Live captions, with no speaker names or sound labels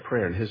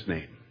prayer in his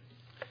name.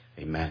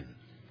 Amen.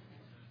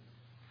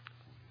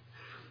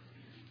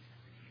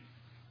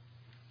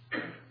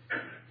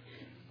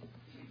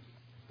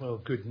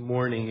 Well, good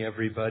morning,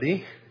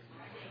 everybody.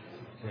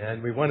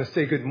 And we want to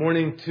say good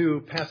morning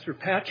to Pastor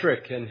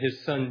Patrick and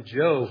his son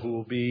Joe, who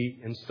will be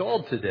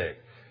installed today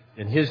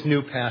in his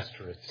new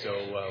pastorate.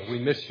 So we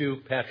miss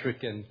you,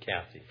 Patrick and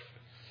Kathy.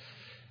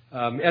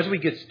 As we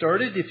get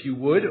started, if you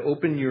would,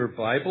 open your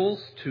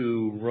Bibles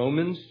to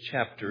Romans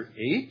chapter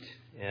 8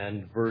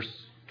 and verse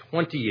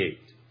 28.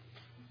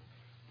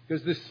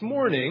 Because this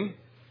morning,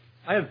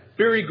 I have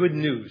very good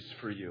news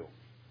for you,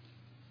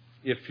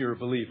 if you're a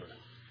believer.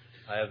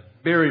 I have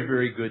very,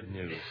 very good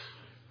news.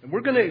 And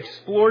we're going to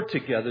explore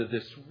together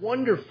this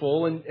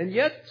wonderful and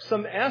yet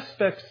some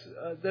aspects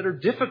that are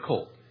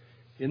difficult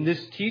in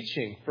this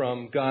teaching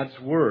from God's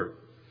Word.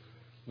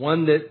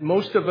 One that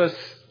most of us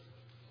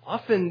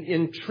often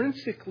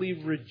intrinsically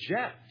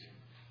reject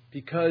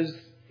because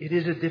it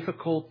is a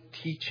difficult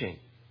teaching.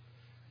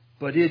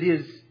 But it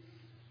is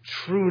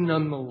true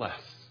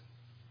nonetheless.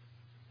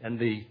 And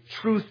the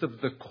truth of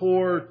the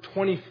core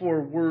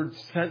 24-word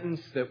sentence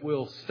that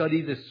we'll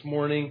study this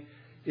morning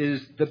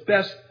is the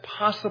best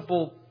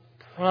possible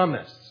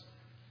promise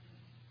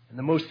and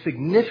the most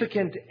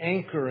significant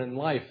anchor in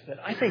life that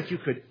I think you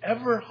could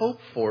ever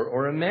hope for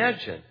or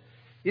imagine.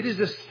 It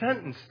is a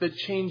sentence that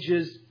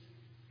changes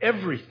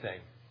everything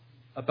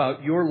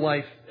about your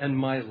life and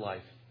my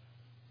life.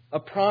 A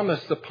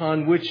promise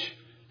upon which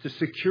to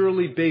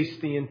securely base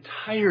the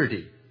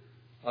entirety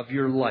of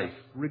your life,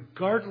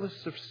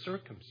 regardless of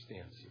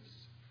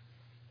circumstances.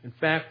 In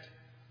fact,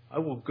 I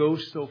will go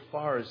so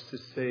far as to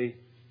say,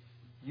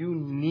 you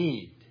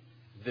need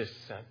this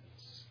sentence.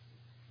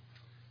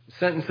 The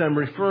sentence I'm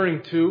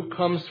referring to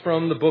comes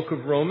from the book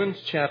of Romans,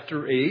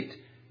 chapter 8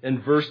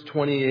 and verse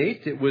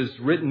 28. It was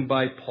written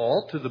by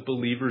Paul to the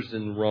believers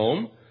in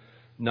Rome,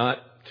 not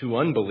to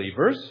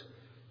unbelievers,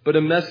 but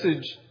a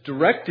message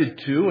directed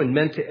to and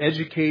meant to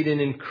educate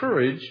and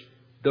encourage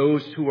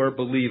those who are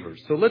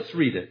believers. So let's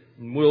read it,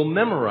 and we'll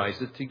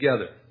memorize it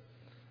together.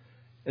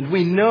 And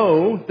we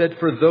know that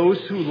for those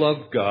who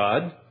love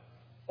God,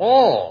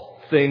 all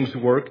things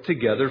work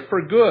together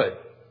for good,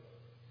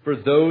 for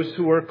those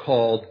who are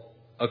called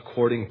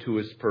according to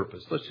his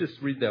purpose. Let's just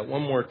read that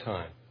one more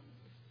time.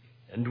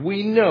 And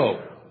we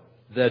know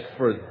that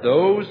for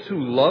those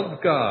who love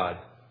God,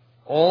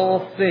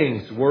 all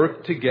things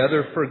work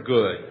together for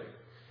good,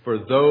 for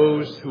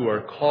those who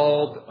are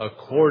called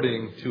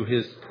according to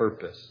his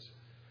purpose.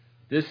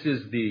 This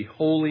is the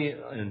holy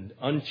and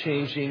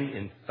unchanging,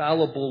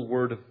 infallible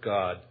Word of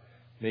God.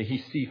 May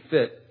he see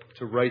fit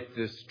to write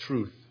this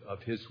truth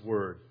of his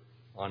Word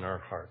on our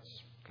hearts.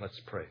 Let's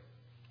pray.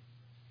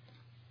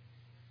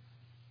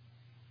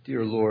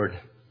 Dear Lord,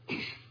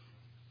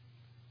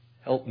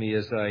 help me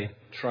as I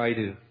try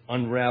to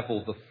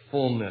unravel the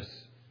fullness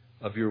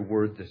of your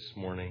Word this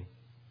morning.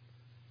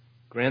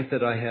 Grant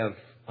that I have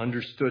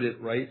understood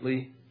it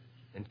rightly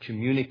and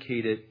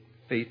communicate it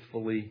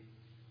faithfully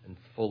and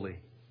fully.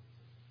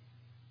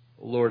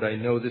 Lord, I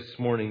know this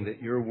morning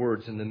that your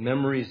words and the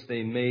memories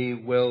they may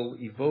well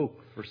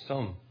evoke for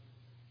some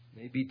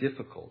may be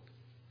difficult.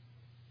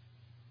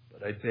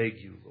 But I beg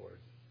you, Lord,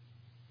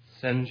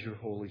 send your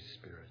Holy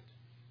Spirit,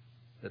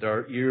 that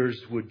our ears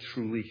would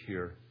truly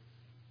hear,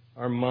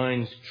 our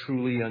minds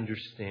truly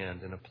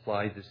understand and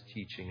apply this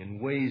teaching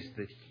in ways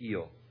that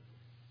heal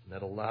and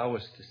that allow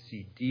us to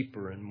see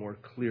deeper and more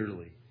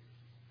clearly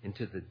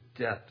into the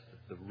depth of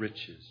the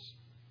riches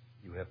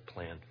you have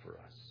planned for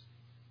us.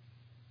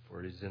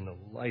 For it is in the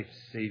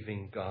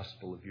life-saving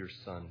gospel of your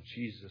Son,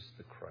 Jesus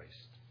the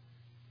Christ,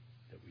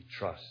 that we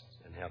trust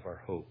and have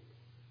our hope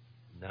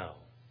now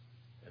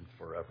and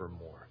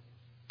forevermore.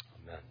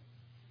 Amen.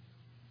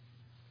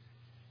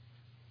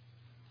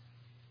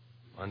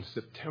 On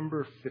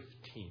September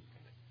 15th,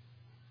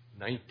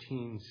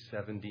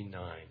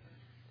 1979,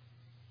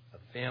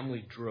 a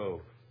family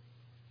drove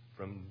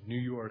from New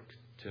York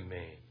to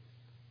Maine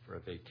for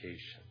a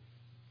vacation.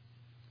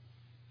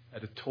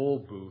 At a toll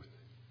booth,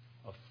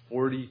 a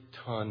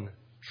 40-ton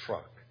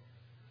truck,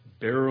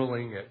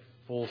 barreling at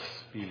full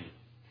speed,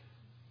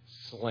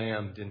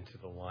 slammed into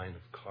the line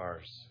of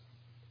cars.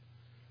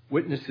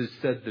 Witnesses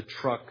said the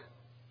truck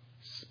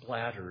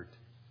splattered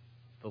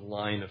the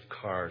line of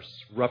cars,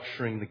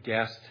 rupturing the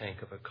gas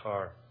tank of a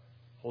car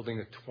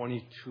holding a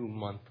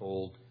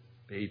 22-month-old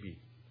baby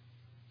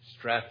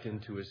strapped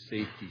into a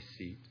safety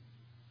seat.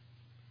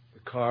 The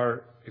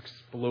car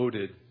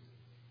exploded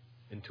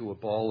into a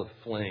ball of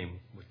flame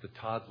with the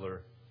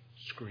toddler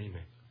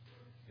screaming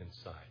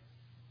inside.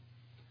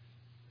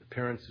 The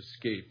parents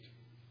escaped,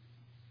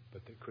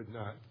 but they could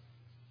not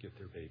get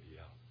their baby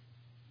out.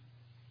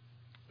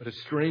 But a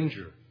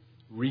stranger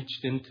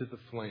reached into the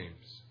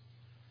flames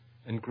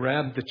and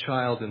grabbed the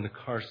child in the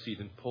car seat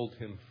and pulled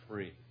him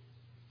free.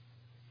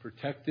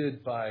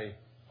 Protected by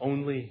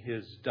only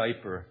his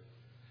diaper,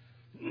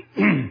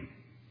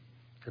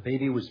 the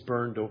baby was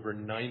burned over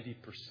 90%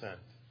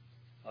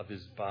 of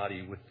his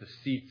body, with the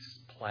seat's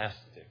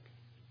plastic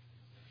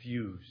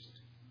fused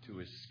to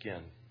his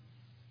skin.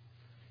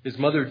 His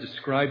mother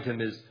described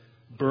him as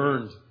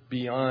burned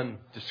beyond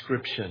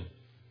description.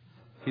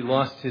 He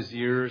lost his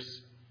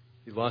ears.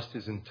 He lost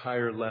his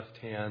entire left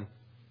hand.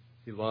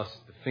 He lost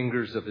the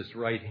fingers of his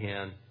right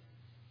hand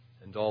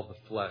and all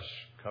the flesh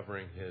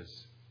covering his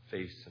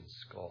face and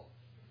skull.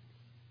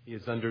 He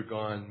has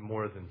undergone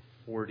more than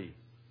 40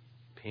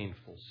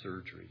 painful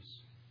surgeries.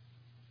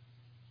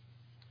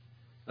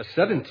 A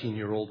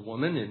 17-year-old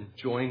woman,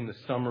 enjoying the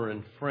summer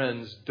and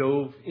friends,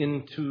 dove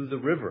into the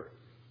river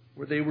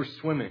where they were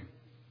swimming.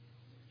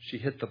 She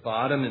hit the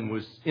bottom and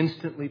was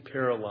instantly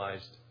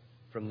paralyzed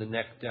from the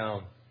neck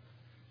down.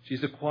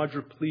 She's a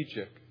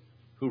quadriplegic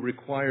who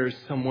requires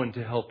someone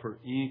to help her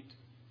eat,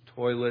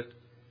 toilet,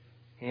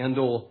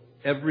 handle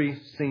every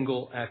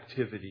single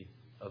activity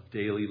of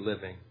daily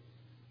living.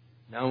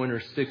 Now in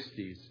her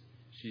 60s,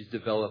 she's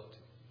developed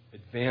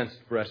advanced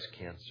breast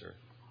cancer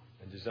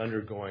and is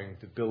undergoing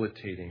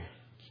debilitating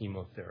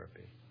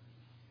chemotherapy.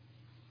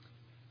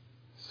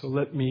 So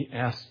let me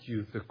ask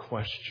you the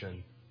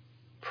question,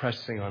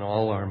 pressing on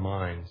all our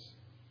minds.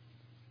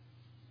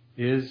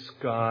 Is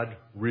God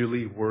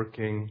really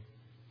working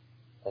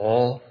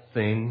all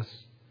things,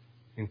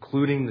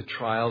 including the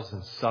trials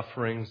and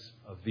sufferings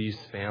of these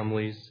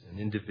families and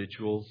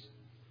individuals,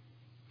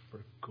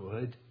 for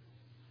good?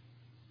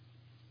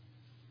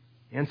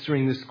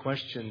 Answering this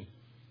question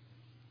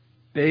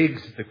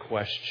begs the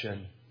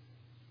question,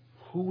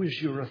 who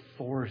is your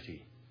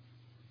authority?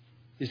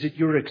 Is it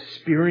your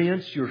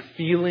experience, your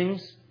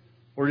feelings,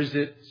 or is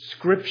it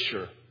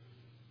Scripture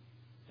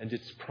and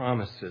its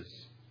promises?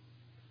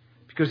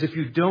 Because if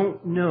you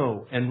don't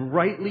know and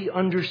rightly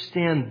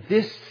understand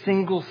this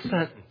single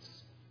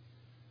sentence,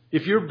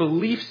 if your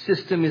belief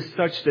system is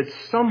such that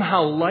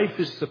somehow life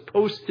is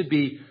supposed to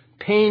be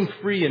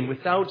pain-free and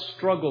without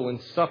struggle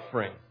and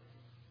suffering,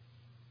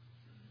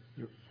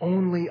 your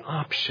only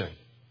option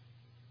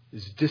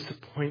is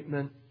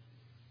disappointment,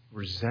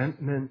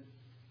 resentment,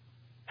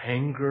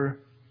 anger,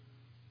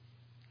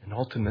 and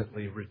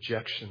ultimately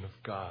rejection of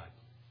God.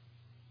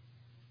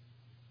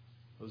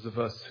 Those of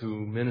us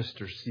who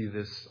minister see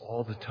this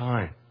all the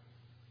time.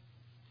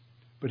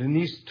 But in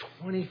these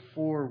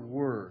 24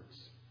 words,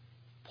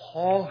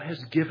 Paul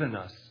has given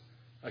us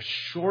a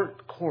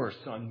short course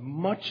on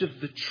much of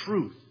the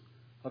truth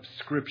of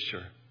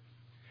Scripture.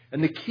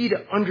 And the key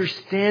to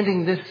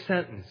understanding this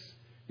sentence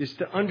is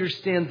to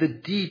understand the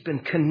deep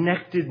and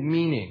connected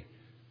meaning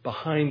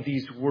behind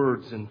these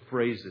words and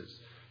phrases.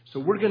 So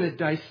we're going to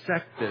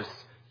dissect this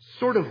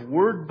sort of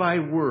word by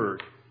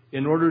word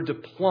in order to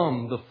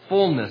plumb the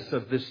fullness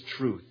of this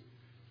truth.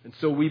 And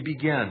so we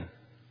begin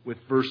with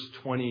verse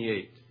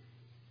 28.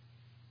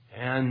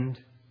 And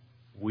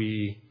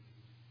we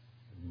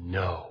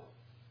know.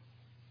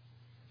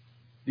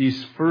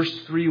 These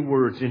first three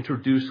words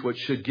introduce what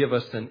should give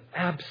us an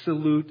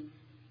absolute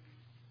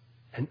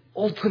and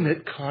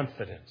ultimate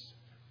confidence.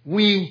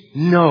 We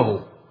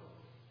know.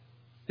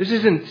 This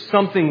isn't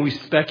something we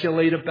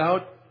speculate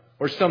about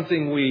or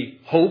something we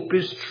hope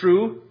is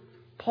true.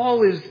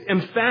 Paul is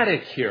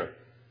emphatic here.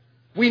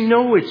 We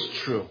know it's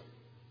true.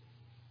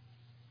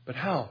 But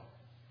how?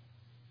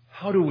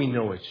 How do we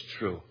know it's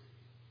true?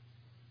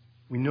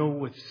 We know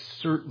with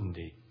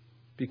certainty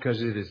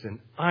because it is an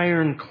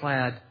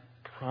ironclad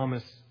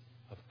promise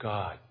of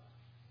God.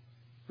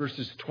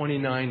 Verses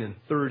 29 and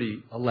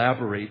 30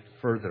 elaborate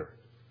further.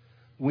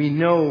 We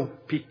know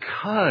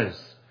because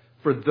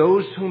for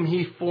those whom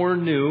He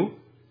foreknew,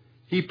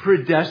 He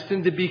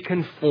predestined to be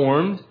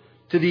conformed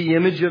to the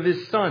image of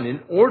His Son,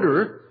 in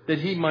order that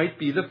He might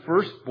be the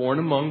firstborn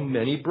among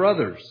many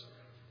brothers.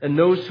 And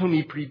those whom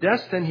He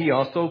predestined, He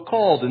also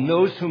called. And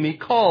those whom He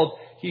called,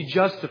 He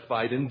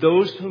justified. And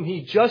those whom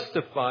He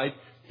justified,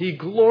 He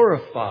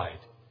glorified.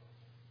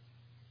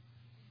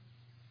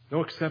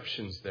 No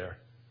exceptions there.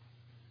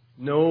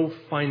 No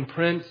fine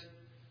print.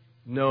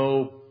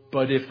 No,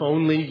 but if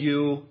only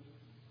you.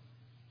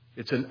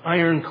 It's an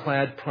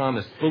ironclad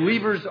promise.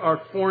 Believers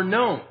are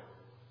foreknown.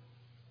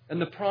 And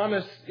the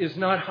promise is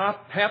not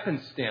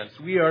happenstance.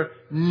 We are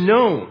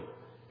known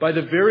by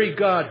the very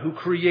God who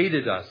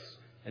created us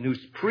and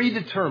who's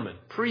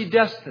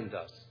predestined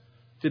us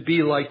to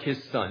be like His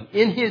Son,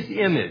 in His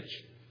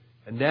image.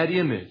 And that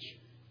image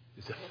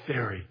is a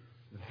very,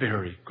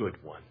 very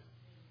good one.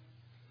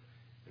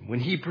 And when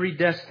He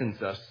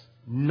predestines us,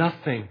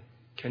 nothing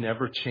can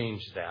ever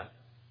change that.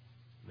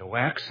 No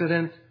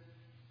accident,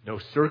 no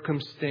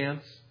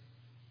circumstance.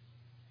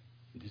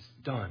 It is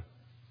done.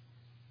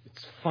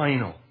 It's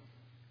final.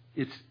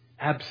 It's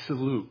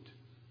absolute.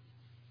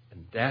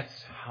 And that's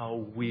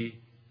how we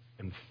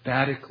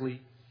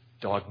emphatically,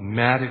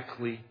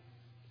 dogmatically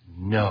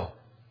know.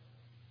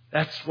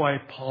 That's why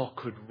Paul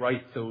could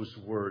write those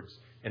words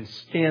and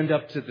stand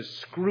up to the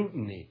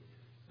scrutiny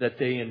that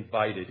they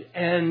invited.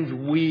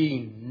 And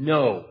we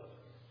know.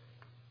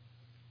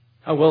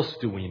 How else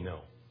do we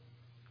know?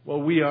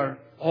 Well, we are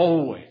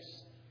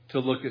always to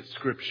look at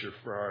Scripture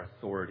for our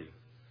authority.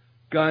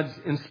 God's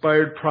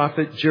inspired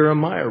prophet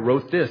Jeremiah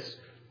wrote this: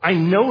 I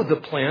know the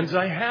plans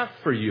I have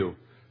for you,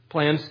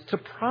 plans to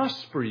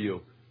prosper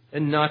you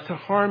and not to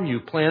harm you,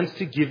 plans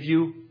to give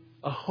you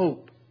a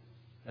hope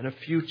and a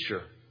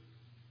future.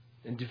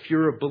 And if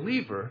you're a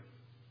believer,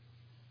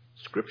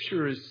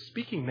 Scripture is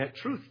speaking that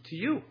truth to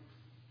you.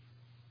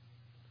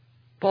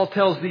 Paul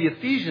tells the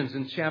Ephesians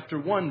in chapter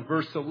 1,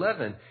 verse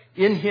 11,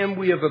 "In him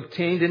we have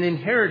obtained an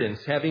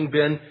inheritance, having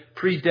been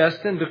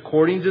predestined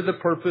according to the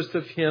purpose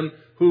of him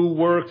who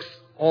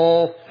works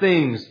all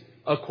things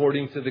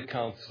according to the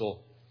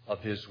counsel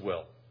of his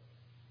will."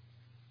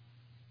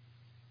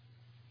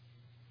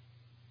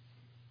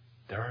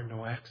 There are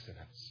no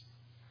accidents.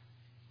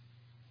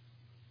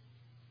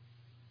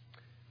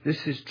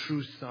 This is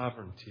true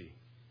sovereignty.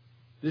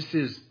 This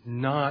is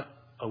not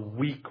a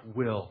weak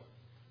will.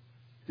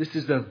 This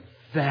is a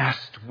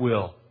vast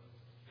will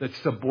that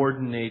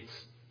subordinates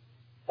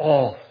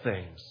all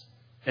things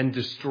and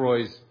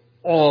destroys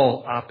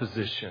all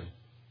opposition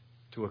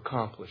to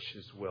accomplish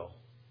his will.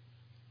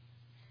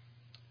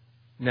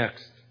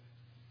 Next,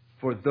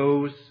 for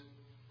those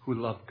who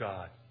love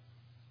God.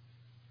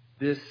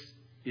 This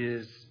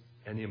is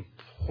an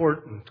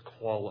important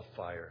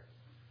qualifier.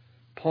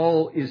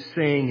 Paul is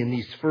saying in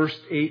these first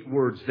 8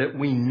 words that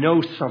we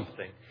know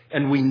something,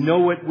 and we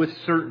know it with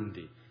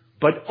certainty,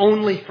 but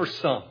only for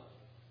some.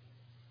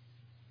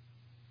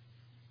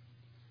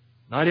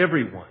 Not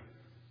everyone.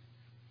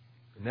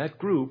 And that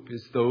group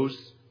is those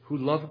who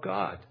love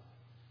God.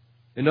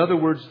 In other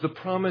words, the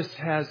promise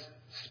has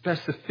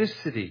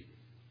specificity,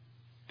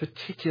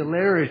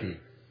 particularity,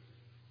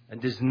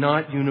 and is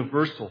not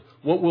universal.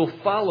 What will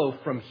follow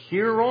from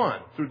here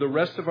on through the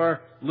rest of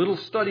our little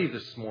study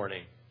this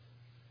morning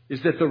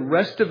is that the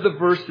rest of the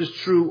verse is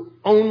true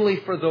only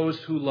for those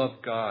who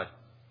love God.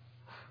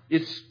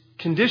 It's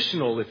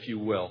conditional, if you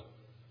will.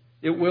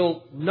 It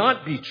will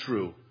not be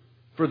true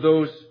for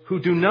those who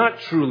do not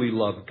truly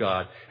love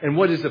God. And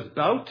what is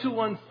about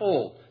to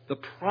unfold, the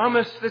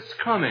promise that's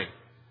coming,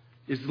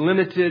 is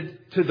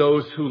limited to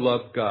those who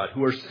love God,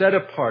 who are set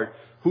apart,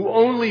 who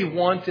only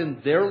want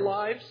in their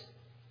lives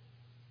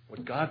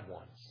what God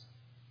wants.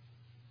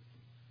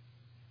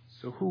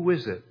 So who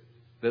is it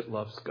that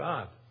loves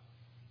God?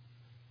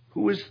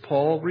 Who is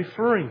Paul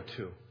referring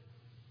to?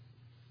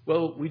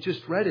 Well, we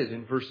just read it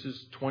in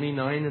verses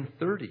 29 and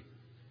 30.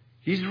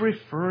 He's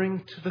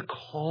referring to the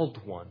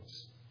called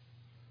ones.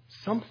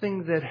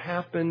 Something that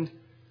happened,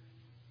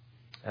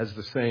 as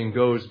the saying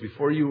goes,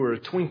 before you were a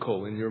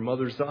twinkle in your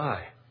mother's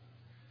eye.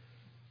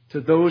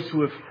 To those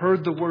who have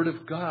heard the word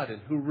of God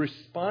and who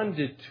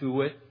responded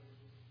to it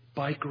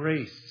by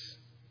grace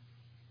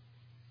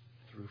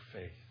through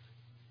faith.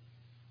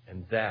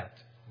 And that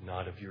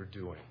not of your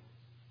doing.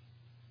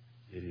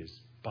 It is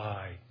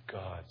by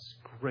God's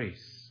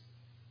grace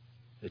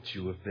that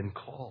you have been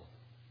called.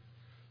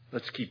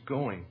 Let's keep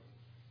going.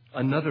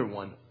 Another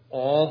one,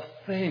 all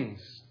things.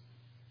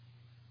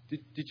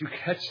 Did you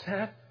catch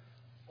that?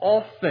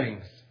 All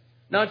things.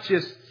 Not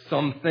just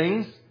some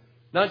things.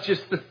 Not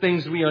just the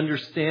things we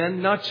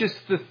understand. Not just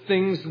the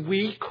things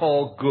we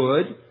call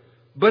good.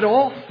 But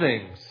all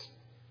things.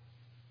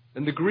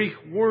 And the Greek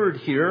word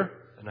here,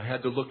 and I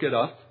had to look it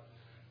up,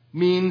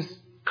 means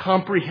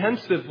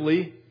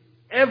comprehensively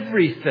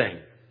everything.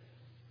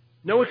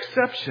 No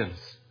exceptions.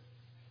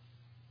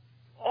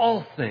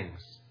 All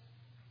things.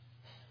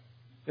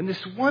 And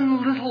this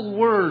one little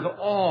word,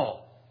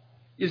 all,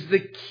 is the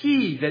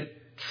key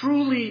that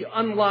truly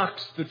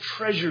unlocks the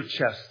treasure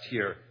chest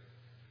here.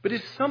 But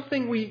it's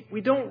something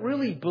we don't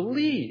really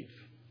believe.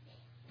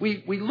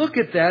 We look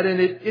at that and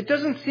it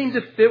doesn't seem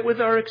to fit with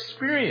our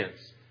experience.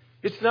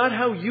 It's not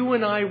how you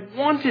and I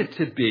want it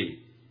to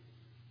be.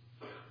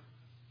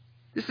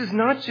 This is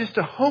not just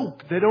a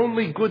hope that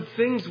only good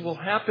things will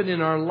happen in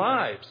our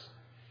lives.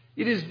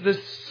 It is the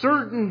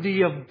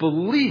certainty of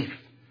belief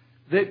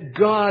that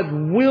God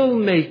will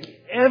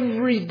make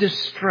every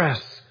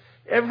distress,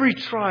 every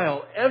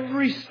trial,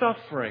 every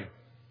suffering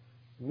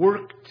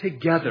work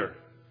together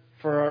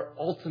for our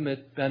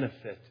ultimate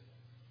benefit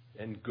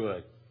and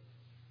good.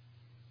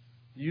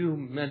 You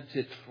meant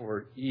it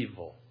for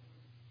evil,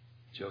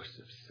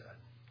 Joseph said,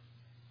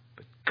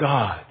 but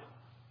God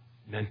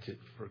meant it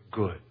for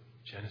good.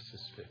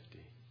 Genesis 50.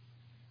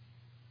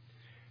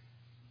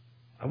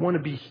 I want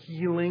to be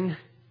healing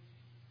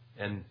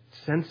and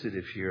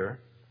sensitive here,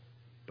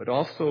 but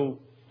also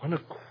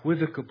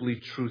unequivocally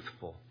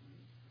truthful.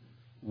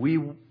 We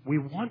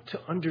want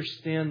to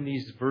understand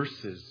these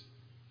verses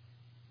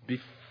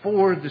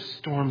before the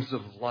storms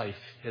of life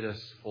hit us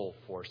full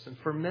force. And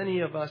for many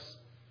of us,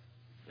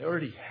 they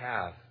already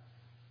have.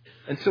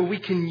 And so we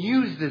can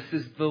use this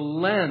as the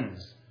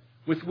lens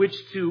with which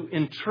to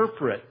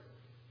interpret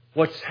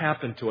what's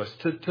happened to us,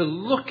 to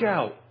look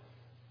out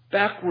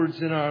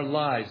backwards in our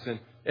lives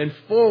and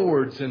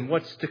forwards in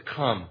what's to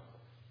come,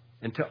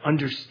 and to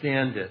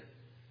understand it.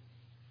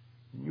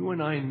 You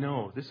and I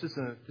know this is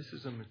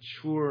a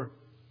mature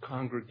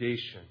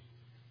congregation.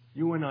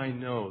 You and I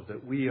know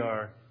that we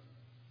are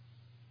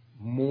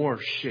more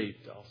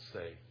shaped, I'll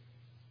say,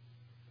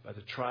 by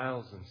the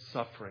trials and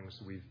sufferings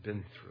we've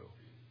been through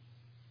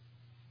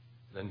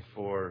than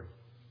for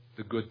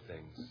the good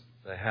things,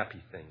 the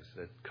happy things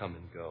that come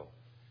and go.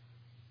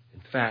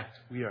 In fact,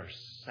 we are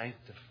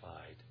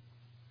sanctified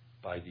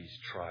by these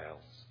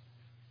trials.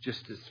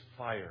 just as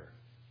fire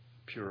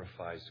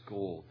purifies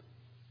gold.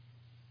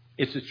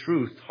 It's a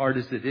truth, hard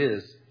as it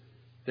is,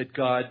 that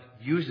God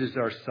uses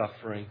our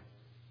suffering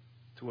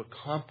to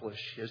accomplish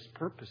His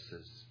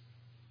purposes.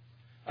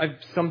 I've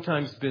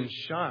sometimes been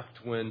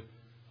shocked when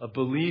a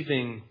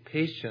believing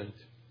patient,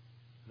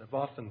 and I've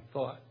often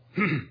thought,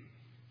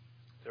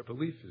 their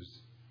belief is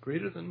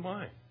greater than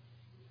mine,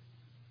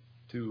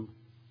 to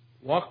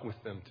walk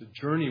with them, to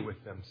journey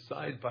with them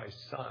side by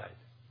side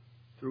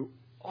through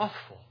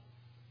awful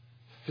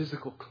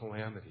physical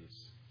calamities,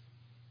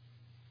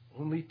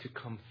 only to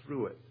come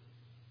through it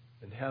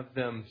and have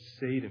them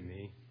say to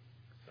me,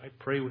 I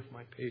pray with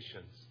my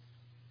patients,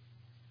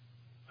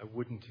 I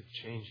wouldn't have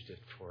changed it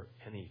for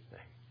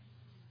anything.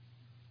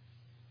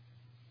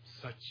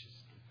 Such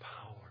is the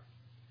power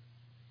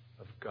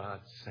of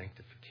God's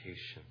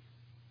sanctification.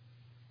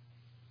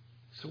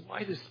 So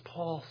why does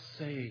Paul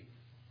say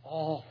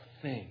all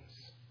things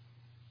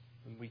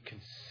when we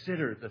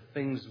consider the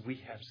things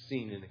we have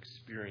seen and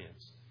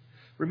experienced?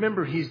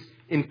 Remember, he's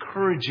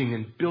encouraging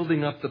and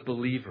building up the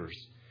believers.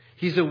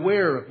 He's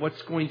aware of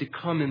what's going to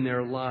come in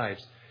their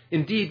lives.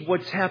 Indeed,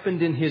 what's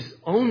happened in his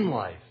own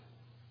life.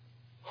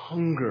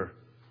 Hunger,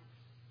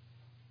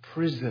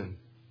 prison,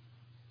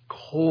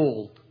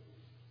 cold,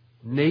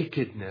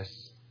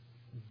 nakedness,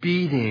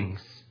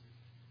 beatings,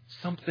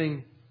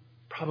 something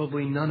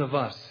probably none of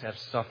us have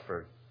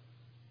suffered.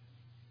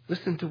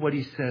 Listen to what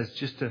he says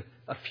just a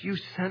few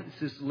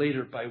sentences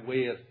later by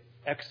way of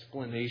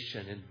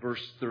explanation in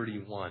verse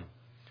 31.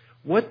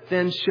 What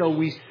then shall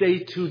we say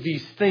to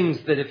these things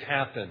that have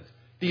happened?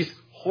 These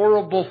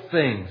horrible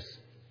things.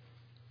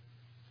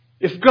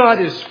 If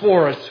God is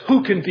for us,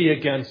 who can be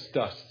against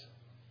us?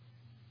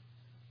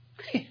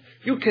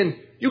 You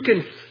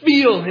can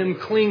feel Him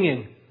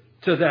clinging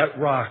to that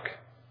rock.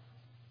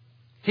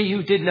 He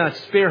who did not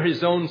spare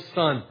His own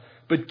Son,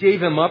 but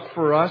gave Him up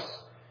for us,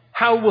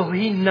 how will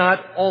He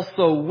not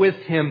also with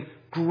Him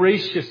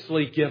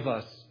graciously give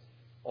us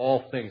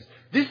all things?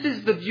 This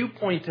is the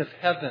viewpoint of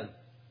heaven.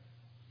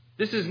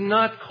 This is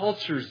not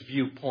culture's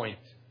viewpoint.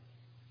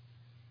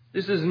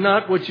 This is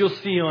not what you'll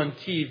see on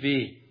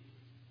TV.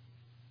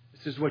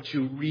 This is what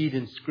you read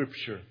in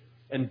Scripture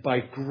and by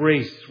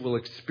grace will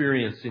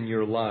experience in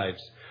your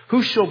lives.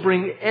 Who shall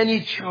bring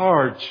any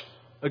charge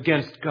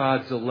against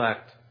God's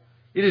elect?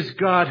 It is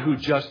God who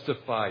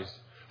justifies.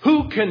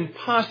 Who can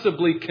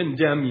possibly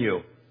condemn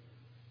you?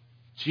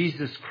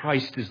 Jesus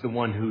Christ is the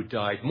one who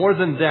died. More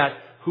than that,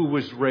 who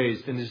was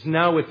raised and is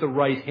now at the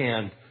right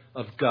hand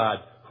of God,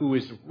 who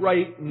is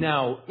right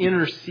now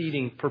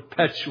interceding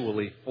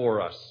perpetually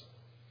for us.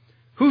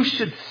 Who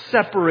should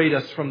separate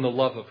us from the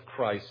love of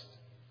Christ?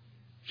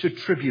 Should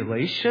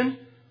tribulation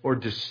or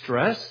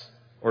distress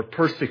or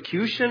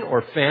persecution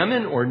or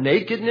famine or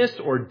nakedness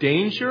or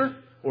danger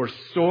or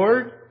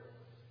sword?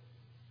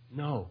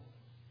 No.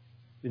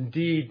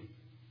 Indeed,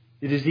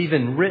 it is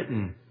even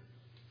written,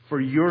 for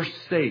your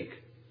sake,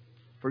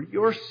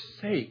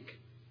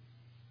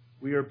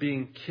 we are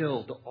being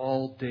killed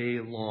all day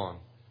long.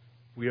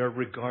 We are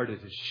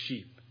regarded as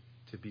sheep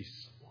to be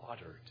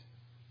slaughtered.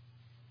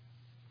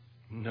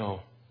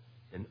 No.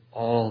 In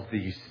all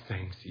these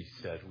things, he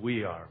said,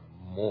 we are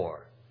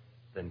more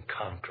than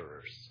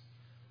conquerors.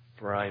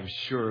 For I am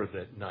sure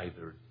that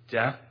neither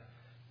death,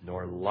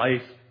 nor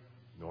life,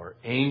 nor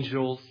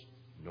angels,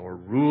 nor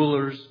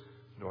rulers,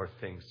 nor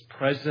things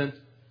present,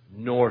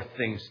 nor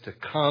things to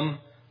come,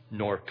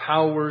 nor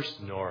powers,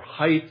 nor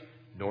height,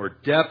 nor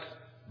depth,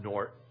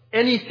 nor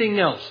anything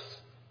else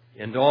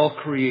in all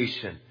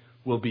creation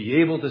will be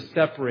able to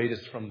separate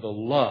us from the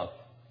love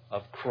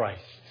of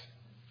Christ.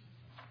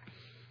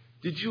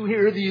 Did you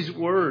hear these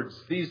words,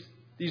 these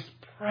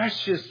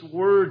precious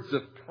words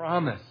of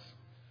promise?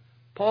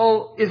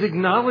 Paul is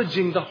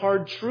acknowledging the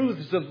hard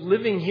truths of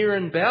living here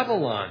in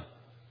Babylon,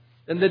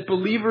 and that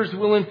believers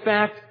will in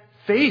fact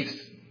face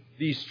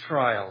these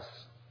trials.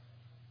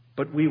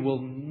 But we will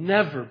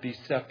never be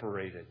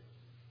separated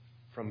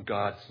from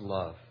God's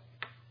love.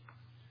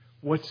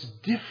 What's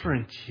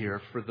different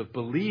here for the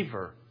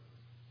believer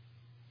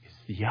is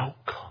the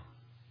outcome,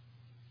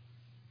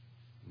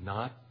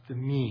 not the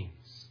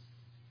means.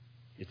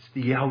 It's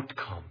the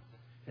outcome.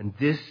 And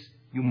this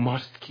you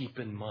must keep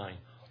in mind.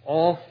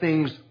 All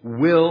things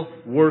will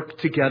work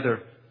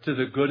together to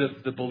the good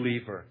of the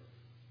believer.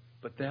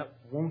 But that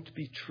won't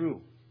be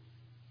true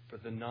for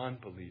the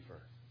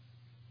non-believer.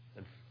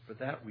 And for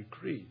that we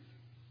grieve.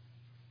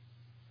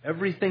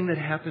 Everything that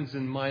happens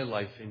in my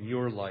life, in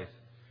your life,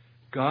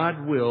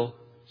 God will,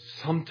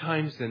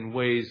 sometimes in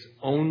ways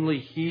only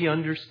He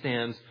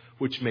understands,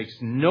 which makes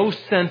no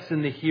sense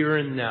in the here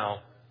and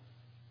now,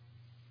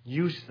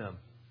 use them,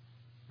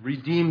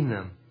 redeem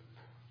them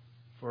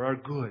for our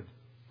good,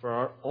 for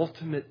our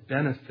ultimate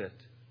benefit.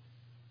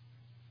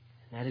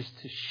 And that is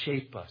to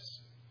shape us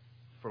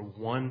for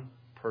one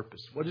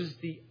purpose. What is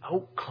the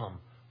outcome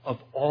of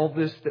all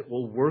this that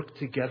will work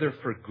together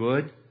for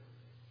good?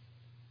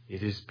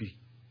 It is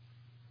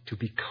to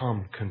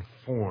become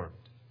conformed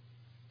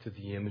to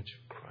the image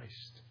of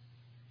Christ.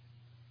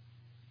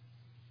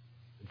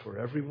 And for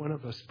every one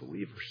of us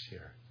believers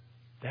here,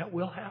 that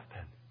will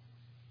happen.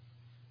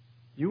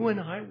 You and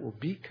I will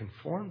be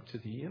conformed to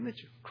the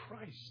image of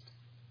Christ.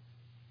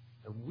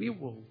 And we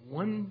will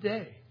one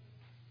day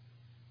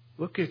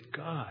look at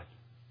God.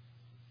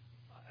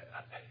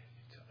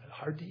 It's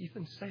hard to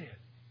even say it.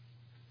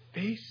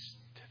 Face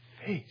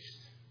to face.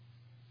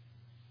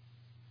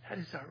 That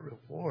is our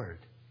reward.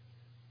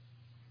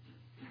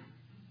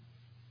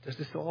 Does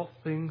this all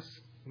things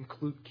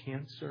include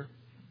cancer?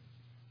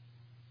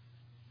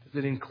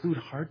 Does it include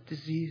heart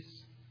disease,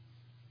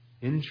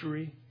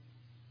 injury,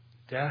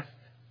 death,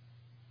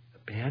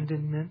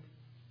 abandonment?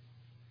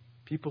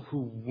 People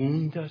who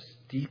wound us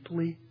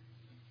deeply?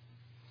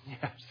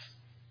 Yes.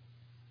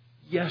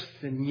 Yes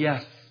and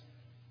yes.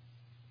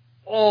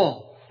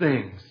 All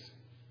things.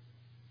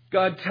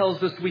 God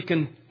tells us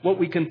what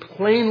we can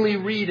plainly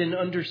read and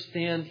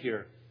understand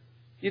here.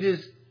 It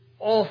is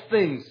all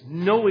things,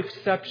 no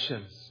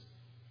exceptions.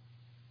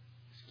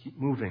 Let's keep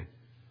moving.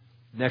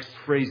 Next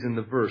phrase in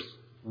the verse.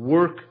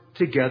 Work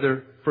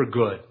together for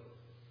good.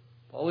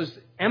 Paul is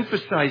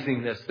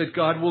emphasizing this, that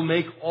God will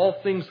make all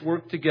things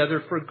work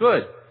together for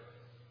good.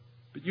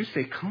 But you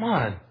say, come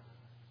on.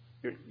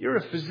 You're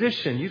a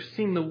physician. You've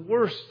seen the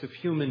worst of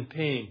human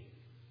pain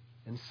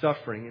and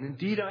suffering. And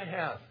indeed I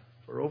have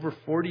for over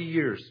 40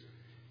 years.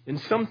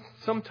 And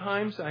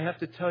sometimes I have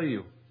to tell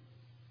you,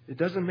 it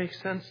doesn't make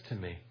sense to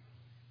me.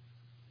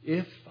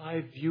 If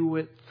I view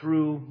it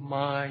through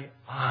my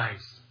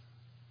eyes,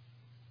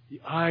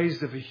 the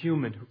eyes of a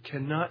human who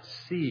cannot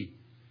see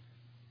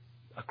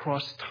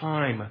across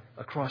time,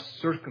 across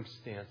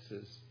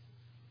circumstances,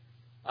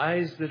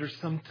 eyes that are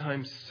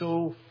sometimes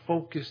so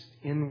focused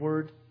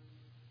inward,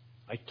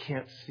 I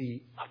can't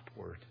see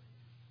upward.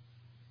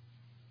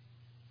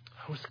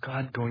 How is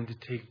God going to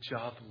take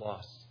job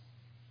loss,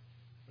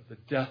 or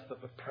the death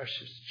of a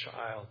precious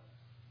child,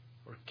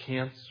 or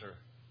cancer,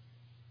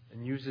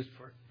 and use it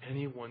for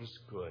anyone's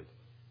good?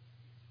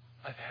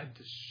 I've had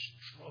to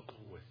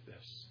struggle with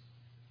this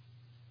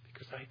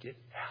because I get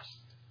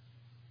asked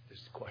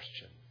this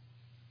question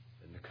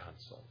in the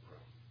consult room.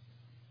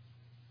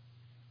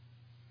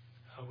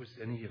 How is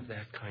any of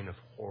that kind of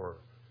horror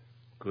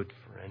good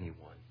for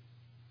anyone?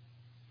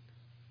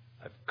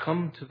 I've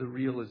come to the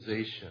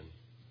realization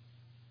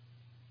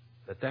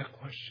that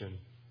question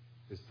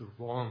is the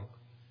wrong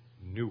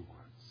nuance.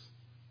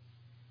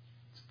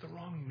 It's the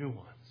wrong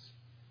nuance.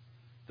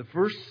 The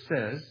verse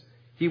says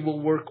He will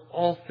work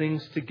all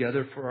things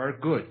together for our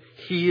good.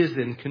 He is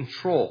in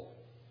control.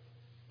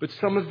 But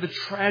some of the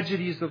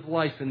tragedies of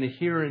life in the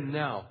here and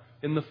now,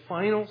 in the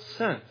final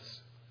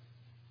sense,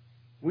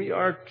 we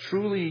are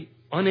truly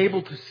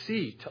unable to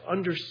see, to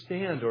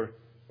understand,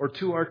 or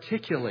to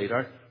articulate.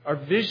 Our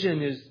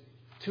vision is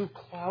too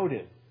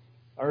clouded.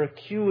 Our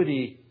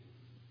acuity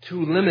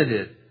too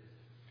limited.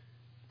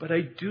 But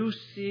I do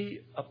see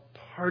a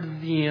part of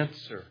the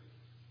answer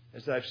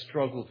as I've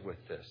struggled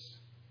with this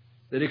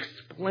that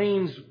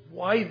explains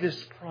why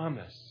this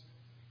promise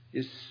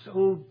is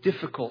so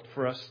difficult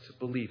for us to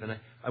believe. And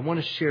I want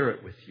to share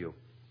it with you.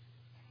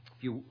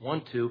 If you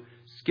want to,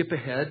 skip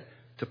ahead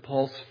to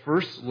Paul's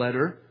first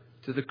letter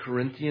to the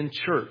Corinthian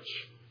church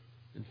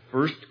in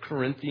 1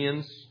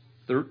 Corinthians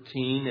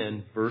 13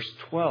 and verse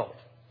 12.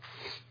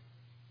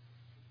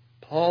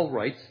 Paul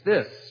writes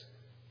this.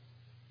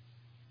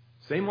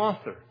 Same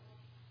author.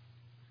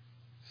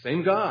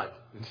 Same God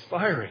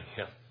inspiring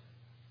him.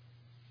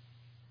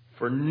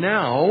 For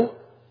now,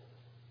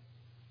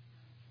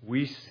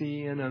 we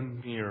see in a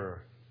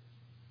mirror,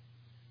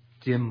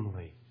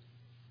 dimly,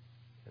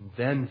 and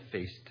then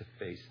face to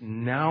face.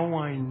 Now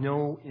I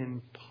know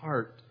in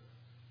part.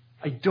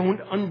 I don't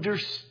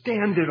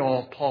understand it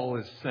all, Paul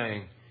is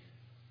saying.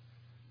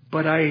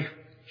 But I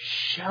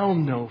shall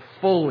know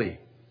fully,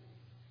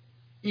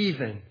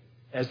 even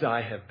as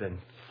I have been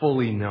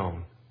fully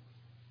known.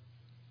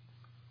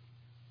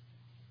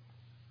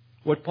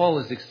 What Paul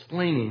is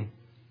explaining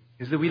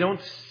is that we don't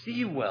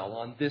see well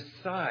on this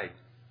side.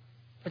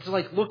 It's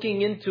like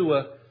looking into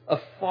a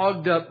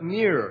fogged up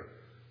mirror.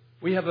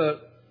 We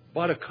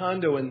bought a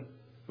condo, and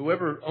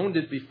whoever owned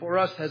it before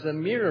us has a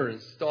mirror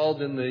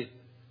installed in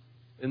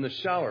the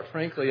shower.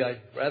 Frankly, I'd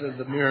rather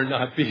the mirror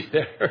not be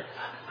there.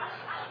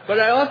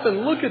 But I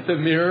often look at the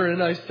mirror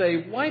and I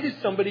say, why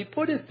did somebody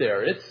put it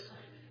there? It's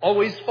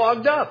always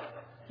fogged up.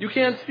 You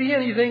can't see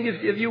anything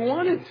if you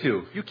wanted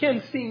to. You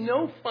can see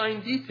no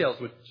fine details,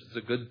 which is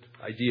a good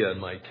idea in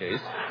my case.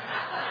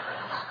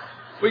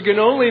 We can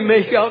only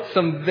make out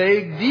some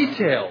vague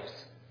details.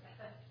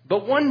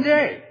 But one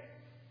day,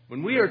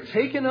 when we are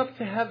taken up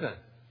to heaven,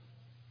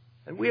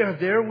 and we are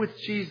there with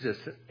Jesus,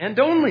 and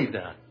only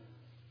then,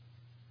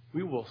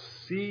 we will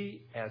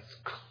see as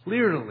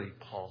clearly,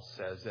 Paul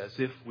says, as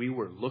if we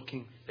were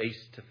looking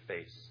face to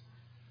face.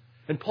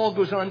 And Paul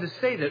goes on to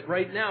say that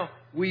right now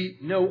we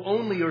know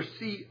only or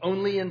see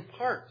only in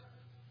part.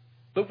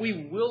 But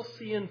we will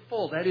see in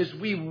full. That is,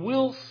 we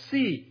will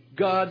see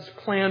God's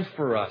plan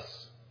for us.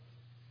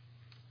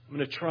 I'm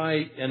going to try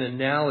an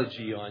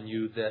analogy on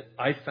you that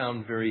I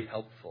found very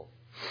helpful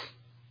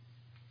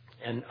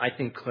and I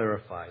think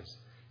clarifies.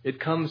 It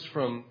comes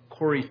from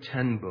Corrie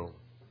ten Boom.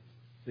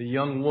 the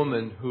young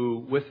woman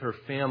who, with her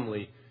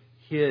family,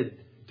 hid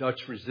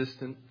Dutch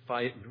resistance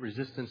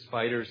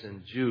fighters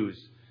and Jews.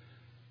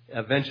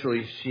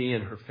 Eventually, she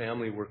and her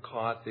family were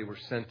caught. They were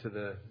sent to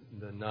the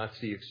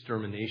Nazi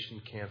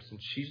extermination camps, and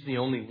she's the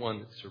only one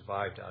that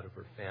survived out of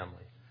her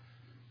family.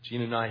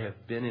 Jean and I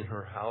have been in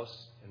her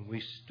house, and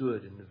we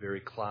stood in the very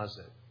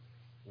closet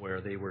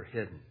where they were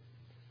hidden.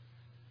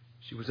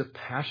 She was a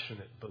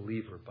passionate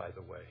believer, by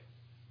the way.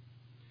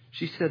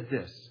 She said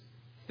this,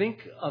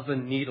 think of a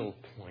needle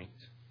point.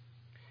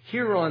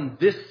 Here on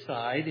this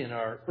side in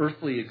our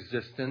earthly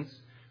existence,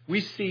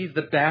 we see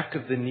the back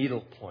of the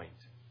needle point.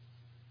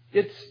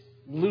 It's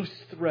loose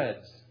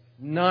threads,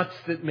 knots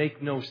that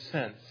make no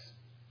sense.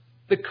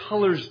 The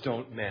colors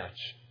don't match.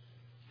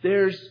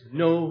 There's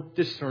no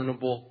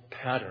discernible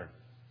pattern.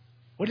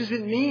 What does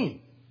it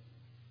mean?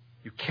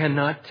 You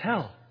cannot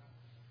tell.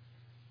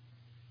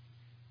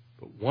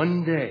 But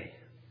one day,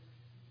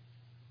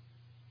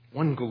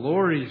 one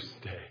glorious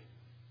day,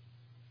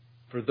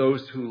 for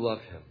those who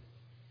love Him,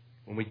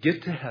 when we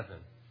get to heaven,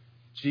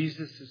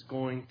 Jesus is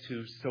going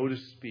to, so to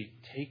speak,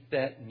 take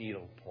that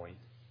needle point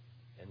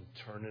and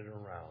turn it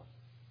around.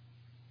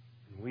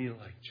 And we,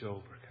 like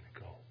Job, are going to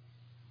go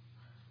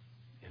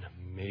in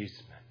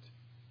amazement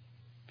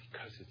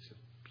because it's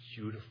a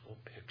beautiful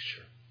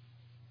picture.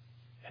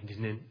 And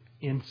in an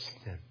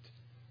instant,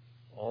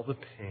 all the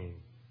pain,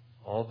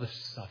 all the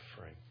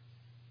suffering,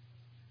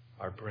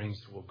 our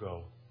brains will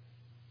go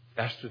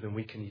faster than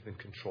we can even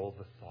control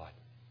the thought.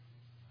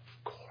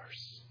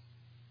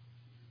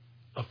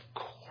 Of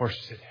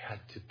course it had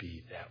to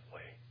be that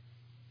way,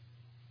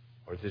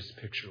 or this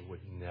picture would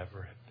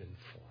never have been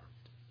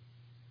formed.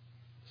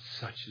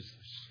 Such is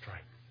the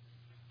strength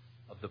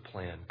of the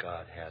plan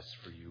God has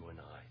for you and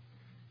I.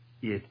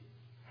 It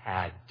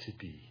had to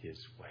be His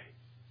way.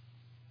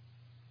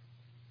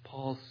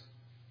 Paul's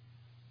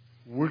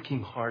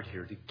working hard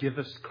here to give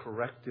us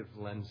corrective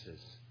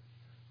lenses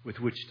with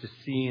which to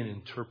see and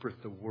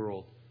interpret the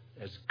world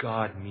as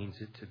God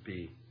means it to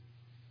be.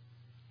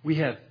 We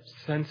have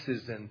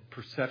senses and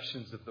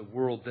perceptions of the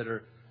world that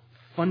are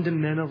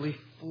fundamentally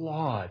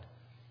flawed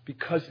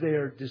because they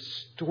are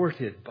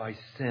distorted by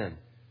sin.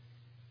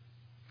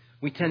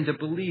 We tend to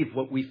believe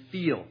what we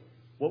feel,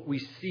 what we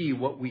see,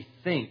 what we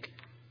think,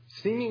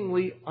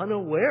 seemingly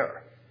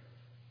unaware,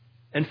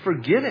 and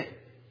forgetting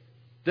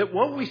that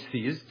what we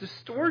see is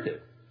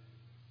distorted.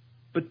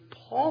 But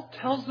Paul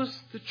tells us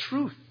the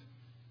truth.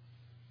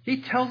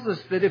 He tells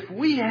us that if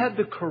we had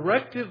the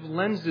corrective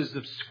lenses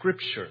of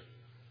Scripture,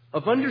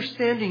 of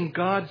understanding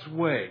God's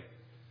way,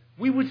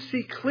 we would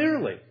see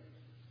clearly.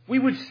 We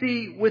would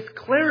see with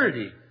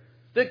clarity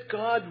that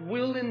God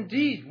will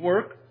indeed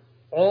work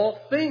all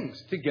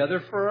things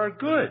together for our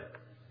good.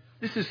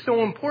 This is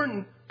so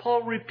important,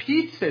 Paul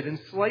repeats it in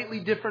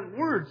slightly different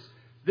words,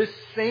 this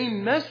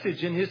same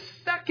message in his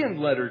second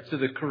letter to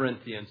the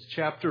Corinthians,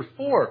 chapter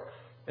 4,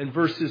 and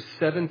verses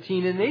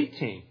 17 and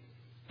 18.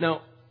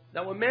 Now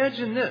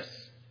imagine this.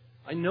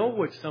 I know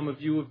what some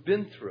of you have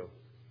been through.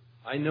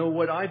 I know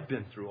what I've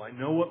been through. I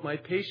know what my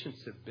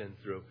patients have been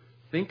through.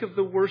 Think of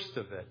the worst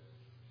of it.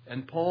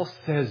 And Paul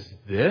says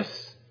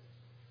this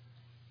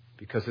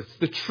because it's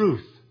the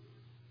truth.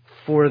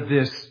 For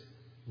this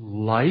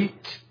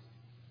light,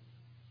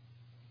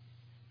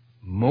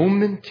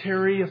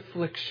 momentary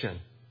affliction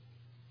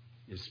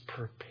is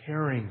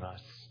preparing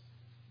us.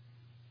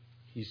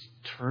 He's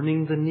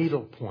turning the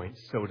needle point,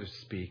 so to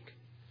speak.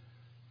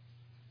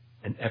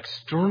 An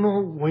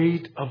external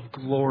weight of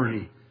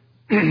glory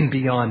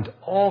beyond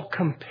all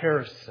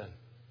comparison.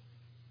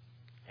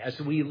 As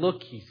we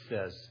look, he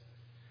says,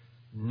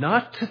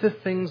 not to the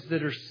things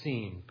that are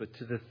seen, but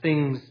to the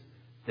things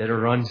that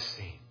are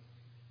unseen.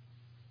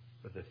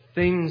 For the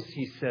things,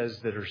 he says,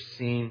 that are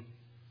seen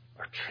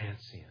are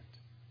transient.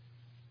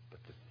 But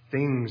the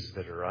things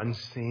that are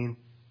unseen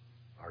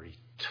are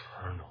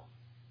eternal.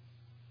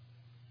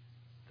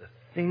 The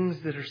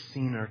things that are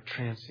seen are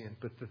transient,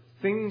 but the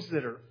things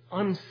that are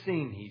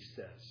unseen, he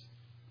says,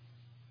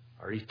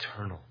 are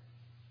eternal.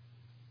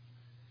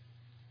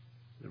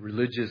 The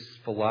religious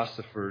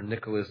philosopher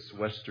Nicholas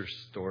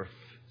Westerstorff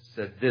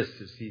said this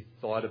as he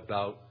thought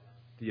about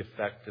the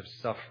effect of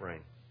suffering.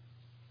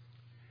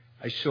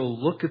 I shall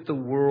look at the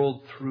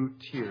world through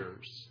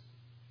tears.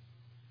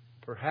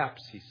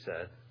 Perhaps, he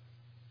said,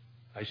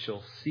 I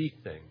shall see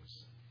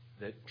things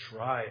that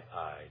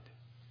dry-eyed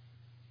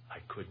I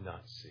could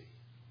not see.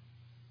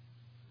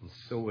 And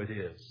so it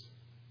is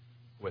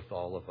with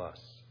all of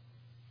us.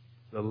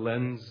 The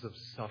lens of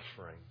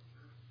suffering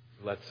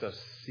lets us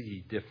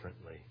see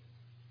differently.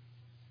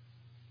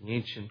 The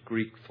ancient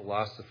Greek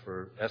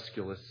philosopher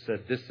Aeschylus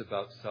said this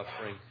about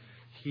suffering.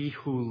 He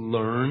who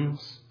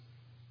learns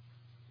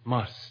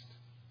must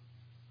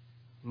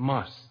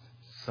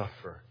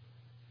suffer.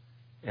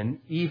 And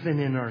even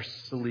in our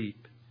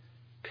sleep,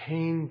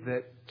 pain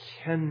that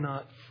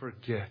cannot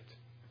forget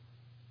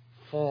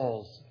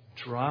falls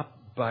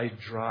drop by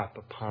drop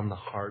upon the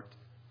heart.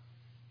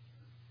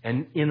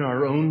 And in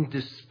our own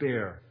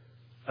despair,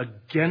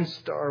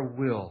 against our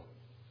will,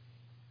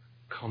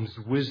 comes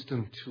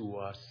wisdom to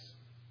us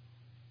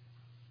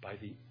by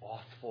the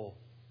awful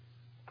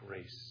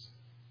grace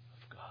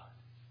of God.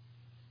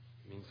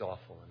 It means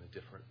awful in a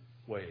different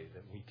way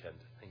than we tend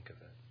to think of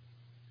it.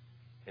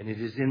 And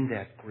it is in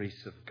that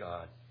grace of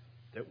God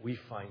that we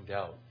find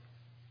out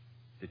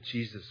that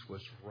Jesus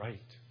was right.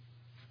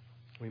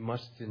 We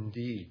must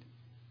indeed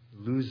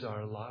lose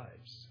our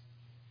lives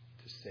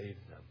to save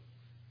them.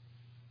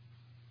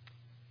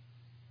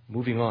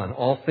 Moving on,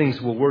 all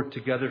things will work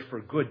together for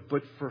good,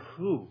 but for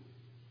who?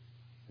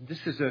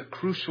 This is a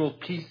crucial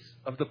piece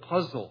of the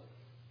puzzle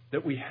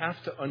that we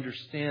have to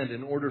understand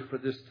in order for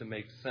this to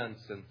make sense.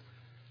 And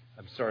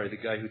I'm sorry, the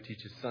guy who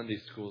teaches Sunday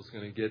school is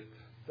going to get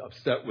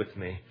upset with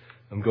me.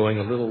 I'm going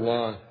a little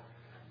long.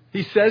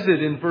 He says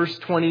it in verse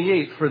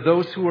 28, for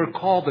those who are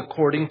called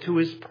according to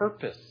his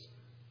purpose.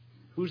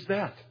 Who's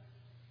that?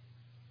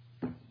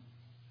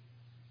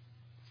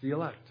 It's the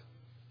elect.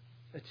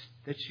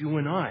 That's you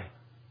and I.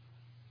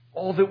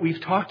 All that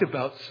we've talked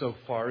about so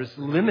far is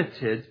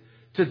limited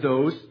to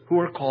those who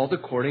are called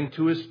according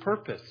to his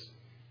purpose.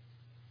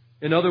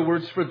 In other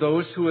words, for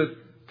those who have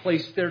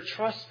placed their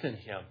trust in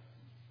him.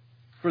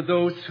 For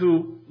those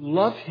who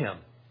love him.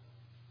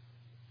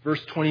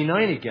 Verse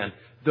 29 again.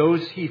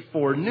 Those he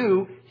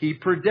foreknew, he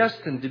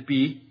predestined to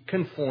be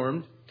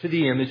conformed to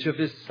the image of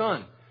his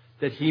Son,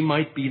 that he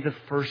might be the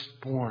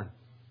firstborn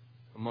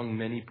among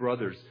many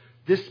brothers.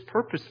 This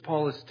purpose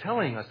Paul is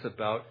telling us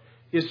about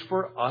is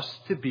for us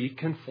to be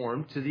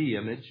conformed to the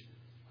image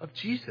of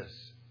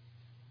Jesus.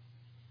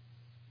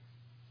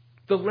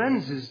 The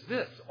lens is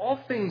this. All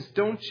things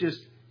don't just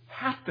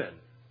happen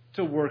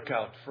to work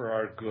out for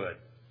our good.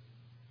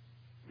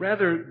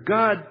 Rather,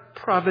 God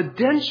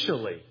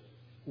providentially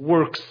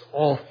works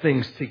all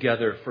things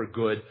together for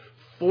good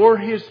for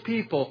his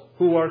people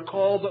who are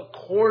called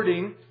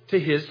according to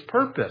his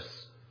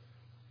purpose.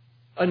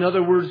 In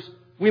other words,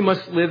 we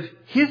must live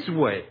his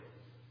way,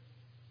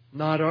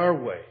 not our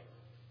way.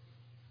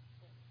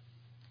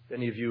 If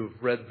any of you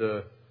have read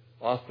the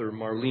author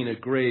Marlena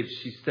Graves,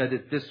 she said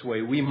it this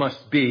way: we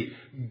must be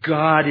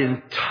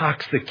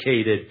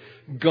God-intoxicated,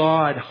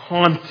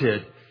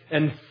 God-haunted,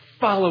 and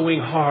following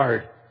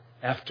hard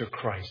after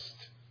Christ.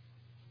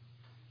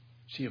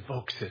 She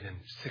evokes it in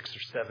 6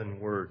 or 7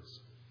 words.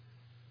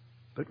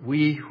 But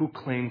we who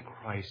claim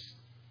Christ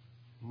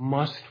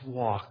must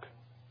walk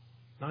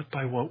not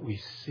by what we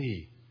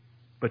see,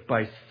 but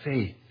by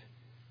faith.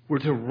 We're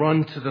to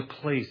run to the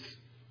place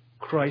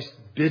Christ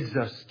bids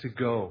us to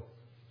go.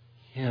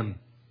 Him,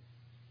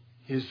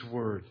 his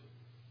word,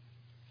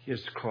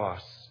 his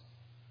cross.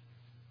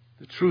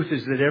 The truth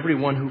is that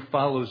everyone who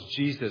follows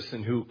Jesus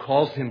and who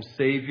calls him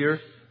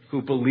Savior,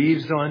 who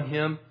believes on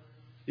him,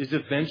 is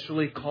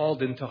eventually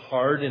called into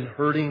hard and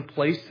hurting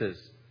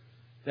places.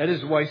 That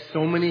is why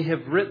so many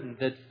have written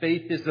that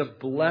faith is a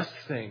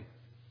blessing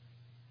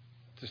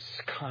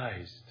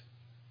disguised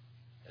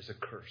as a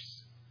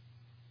curse.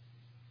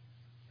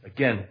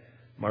 Again,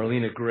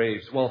 Marlena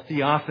Graves, while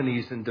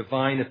theophanies and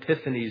divine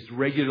epiphanies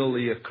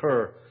regularly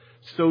occur,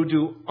 so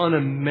do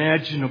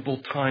unimaginable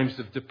times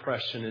of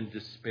depression and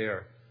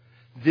despair.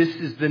 This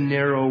is the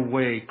narrow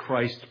way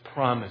Christ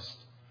promised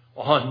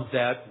on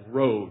that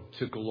road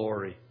to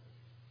glory.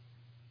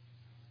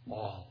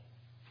 All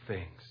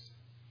things.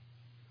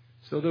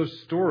 So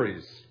those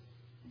stories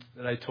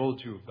that I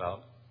told you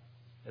about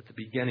at the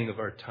beginning of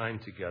our time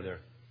together,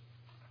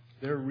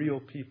 they're real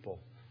people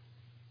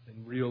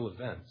and real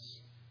events.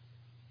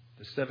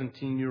 The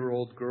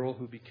 17-year-old girl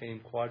who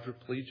became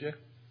quadriplegic,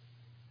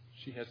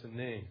 she has a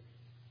name.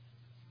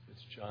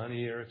 It's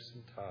Johnny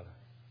Erickson Tata.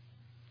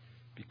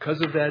 Because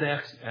of that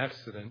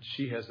accident,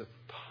 she has a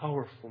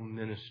powerful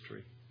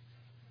ministry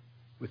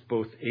with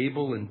both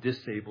able and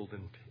disabled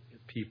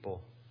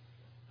people.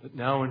 But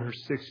now in her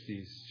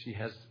 60s, she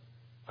has,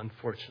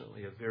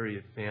 unfortunately, a very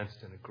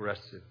advanced and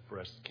aggressive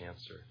breast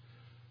cancer.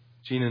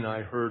 Jean and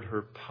I heard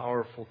her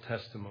powerful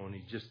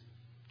testimony just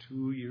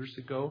 2 years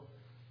ago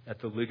at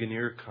the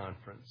Ligonier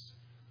Conference.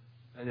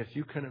 And if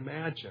you can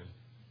imagine,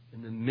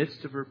 in the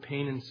midst of her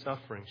pain and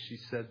suffering, she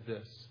said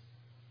this: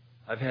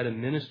 I've had a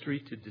ministry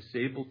to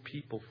disabled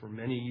people for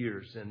many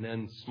years, and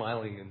then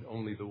smiling in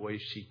only the way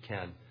she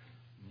can.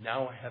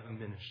 Now I have a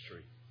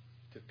ministry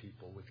to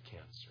people with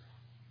cancer.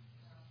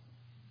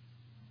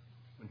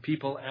 When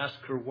people ask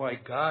her why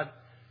God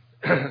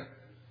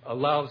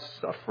allows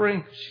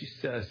suffering, she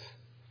says,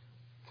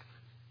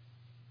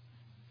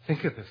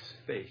 think of this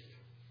faith.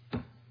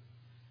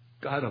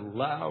 God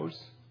allows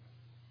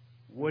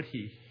what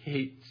he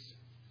hates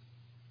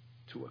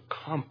to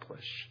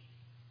accomplish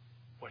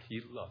what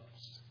he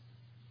loves.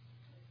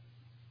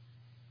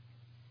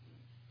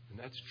 And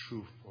that's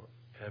true for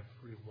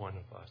every one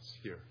of us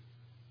here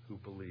who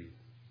believe.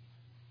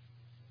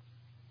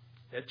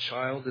 That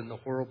child in the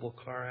horrible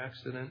car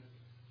accident,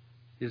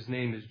 his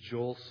name is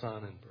Joel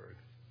Sonnenberg.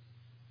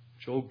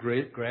 Joel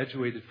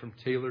graduated from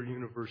Taylor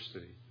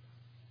University,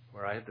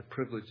 where I had the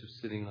privilege of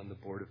sitting on the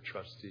board of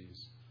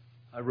trustees.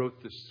 I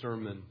wrote this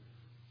sermon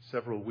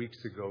several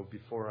weeks ago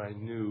before I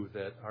knew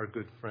that our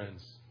good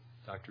friends,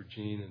 Dr.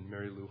 Jean and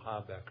Mary Lou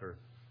Habecker,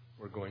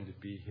 were going to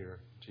be here.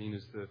 Jean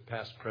is the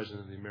past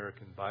president of the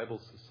American Bible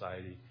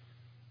Society,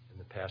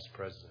 the past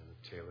president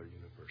of Taylor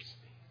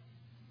University.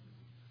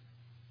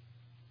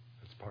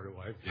 That's part of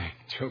why I'm getting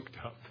choked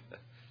up.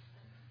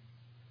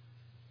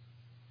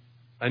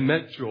 I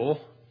met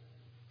Joel,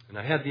 and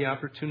I had the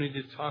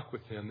opportunity to talk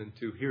with him and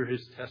to hear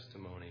his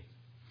testimony.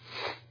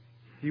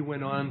 He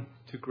went on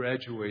to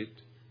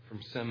graduate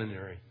from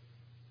seminary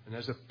and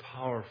has a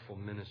powerful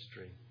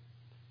ministry.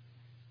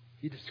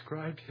 He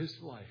described his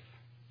life.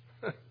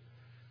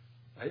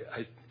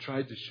 I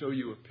tried to show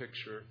you a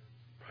picture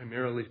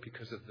primarily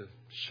because of the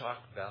shock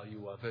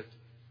value of it.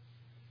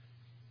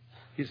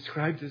 He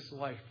described his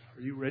life.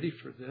 Are you ready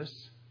for this?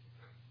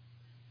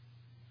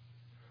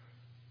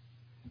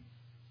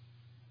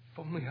 If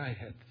only I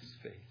had this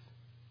faith.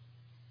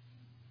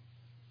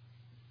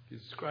 He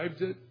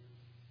described it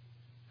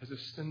as a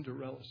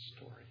Cinderella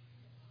story.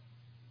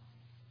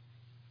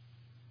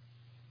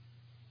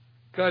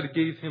 God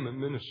gave him a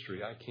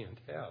ministry I can't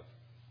have.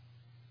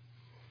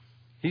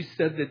 He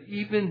said that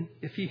even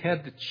if he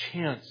had the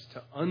chance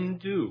to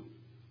undo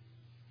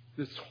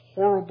this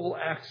horrible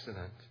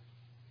accident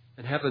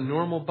and have a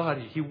normal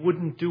body, he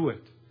wouldn't do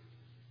it.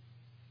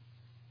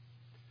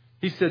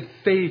 He said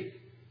faith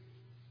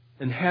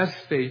and has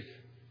faith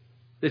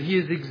that he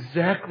is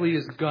exactly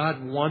as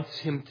God wants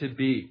him to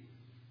be.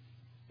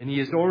 And he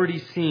has already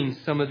seen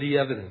some of the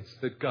evidence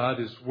that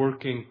God is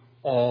working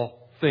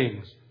all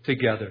things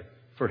together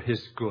for his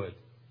good.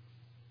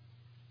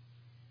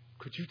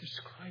 Could you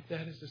describe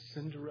that as a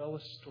Cinderella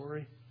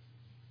story?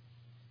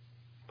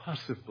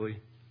 Possibly.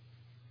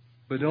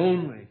 But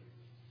only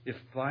if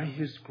by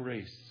his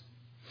grace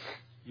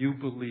you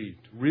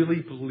believed,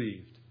 really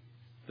believed,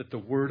 that the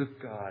Word of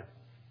God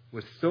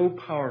was so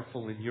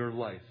powerful in your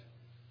life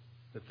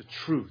that the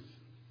truth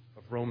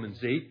of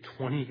Romans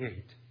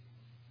 8:28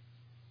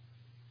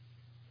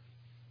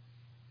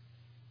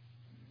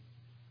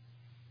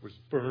 was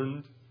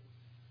burned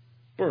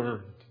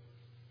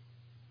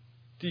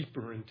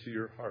deeper into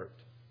your heart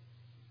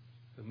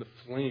than the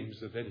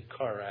flames of any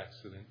car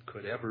accident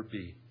could ever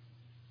be.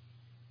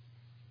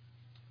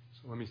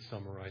 So let me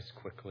summarize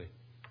quickly.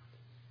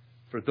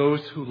 For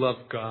those who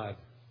love God,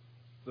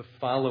 the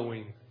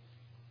following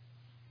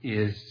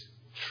is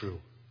true.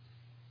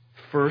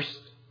 First,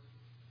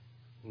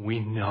 we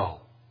know.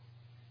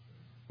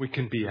 We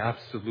can be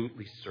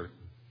absolutely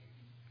certain.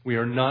 We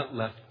are not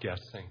left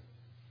guessing.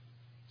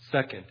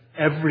 Second,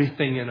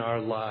 everything in our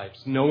lives,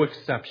 no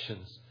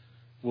exceptions,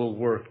 will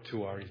work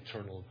to our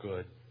eternal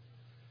good.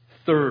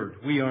 Third,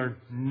 we are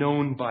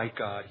known by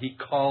God. He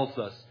calls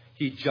us.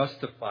 He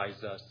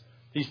justifies us.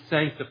 He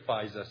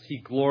sanctifies us. He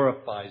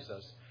glorifies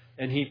us.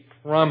 And He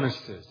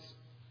promises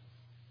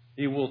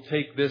He will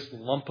take this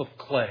lump of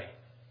clay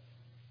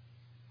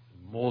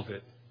and mold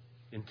it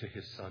into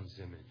His Son's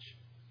image.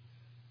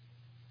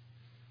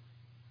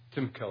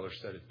 Tim Keller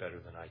said it better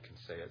than I can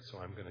say it, so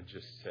I'm going to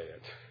just say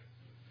it.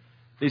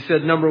 He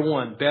said, number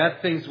one,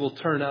 bad things will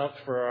turn out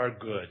for our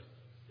good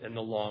in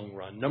the long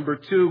run. Number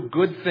two,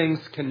 good things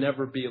can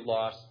never be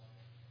lost.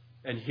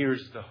 And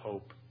here's the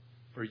hope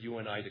for you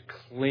and I to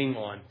cling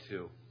on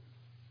to.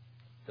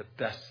 The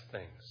best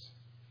things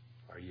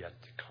are yet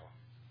to come.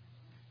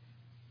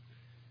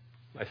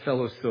 My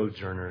fellow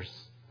sojourners,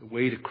 the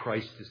way to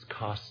Christ is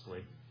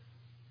costly.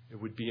 It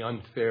would be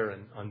unfair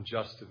and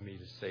unjust of me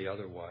to say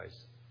otherwise.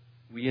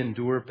 We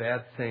endure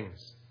bad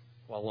things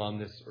while on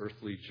this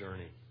earthly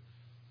journey,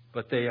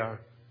 but they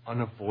are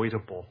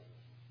unavoidable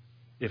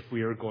if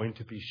we are going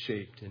to be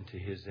shaped into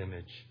His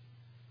image.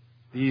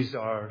 These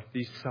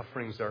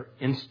sufferings are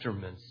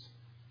instruments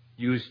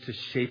used to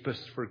shape us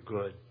for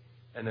good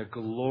and a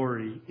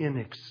glory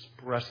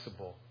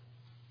inexpressible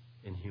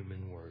in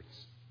human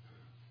words.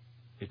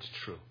 It's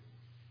true.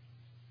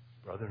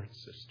 Brother and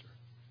sister,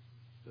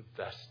 the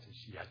best is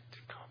yet to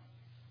come.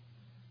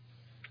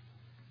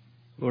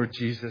 Lord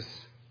Jesus,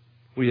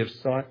 we have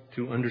sought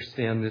to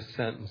understand this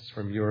sentence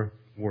from your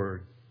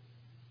word.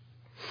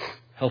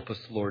 Help us,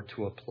 Lord,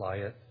 to apply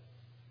it.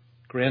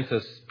 Grant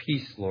us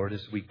peace, Lord,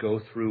 as we go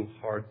through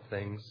hard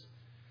things,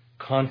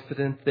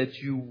 confident that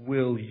you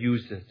will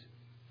use it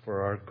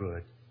for our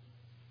good.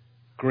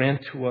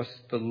 Grant to us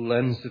the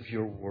lens of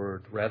your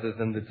word rather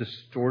than the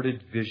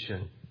distorted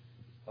vision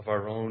of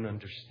our own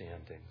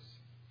understandings.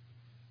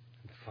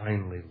 And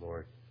finally,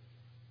 Lord,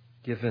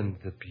 given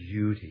the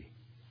beauty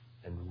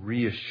and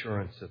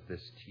reassurance of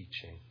this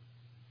teaching,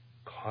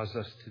 cause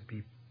us to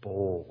be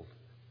bold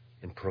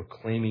in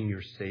proclaiming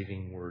your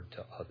saving word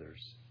to others.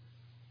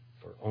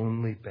 For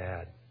only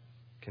bad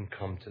can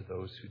come to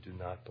those who do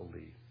not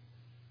believe,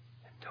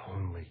 and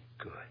only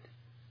good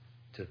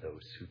to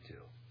those who do.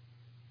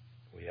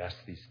 We ask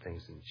these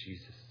things in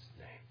Jesus'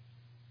 name.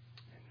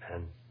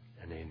 Amen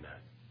and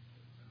amen.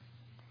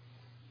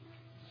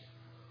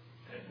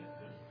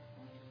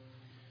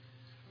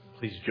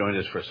 Please join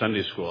us for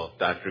Sunday school.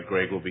 Dr.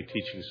 Greg will be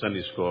teaching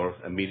Sunday school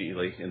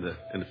immediately in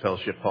the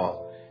fellowship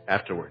hall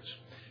afterwards.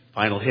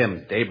 Final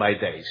hymn, Day by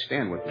Day.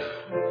 Stand with me.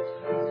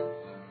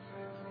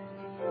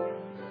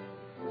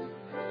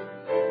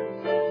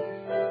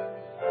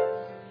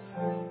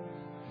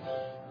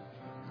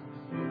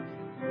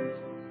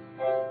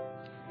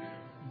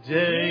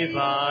 Day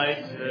by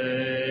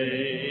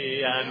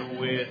and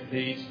with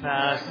each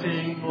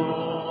passing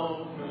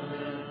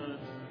moment,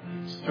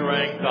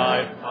 strength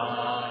I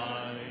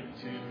find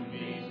to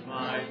meet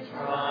my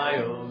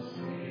trials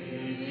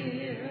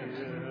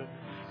here,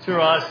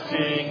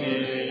 trusting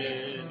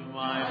in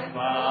my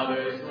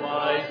Father's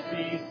wise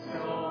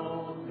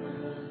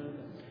bestowment.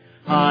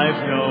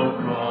 I've no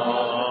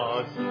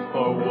cause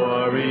for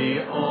worry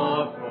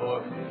or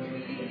for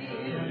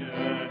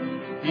fear.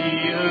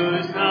 He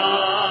whose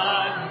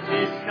heart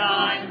is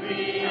kind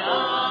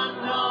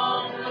beyond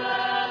all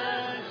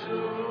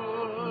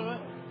measure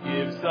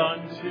gives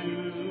unto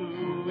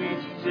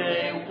each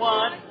day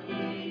what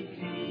he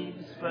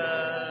deems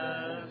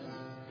best.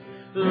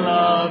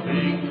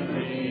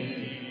 Lovingly,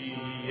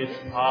 it's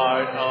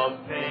part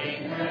of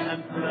pain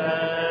and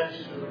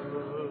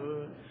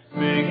pleasure,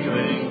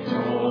 mingling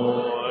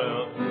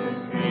toil,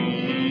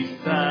 peace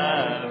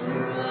and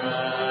rest.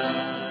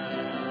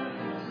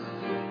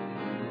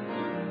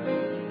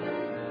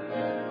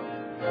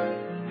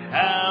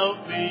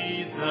 Help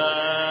me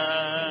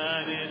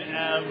then in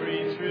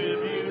every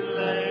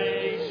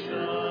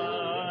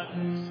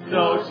tribulation,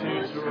 so to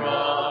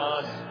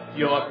trust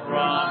your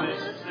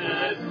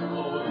promises, O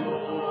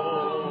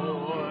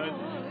Lord,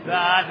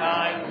 that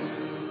I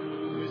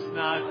lose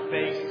not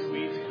faith's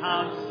sweet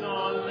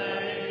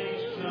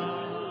consolation,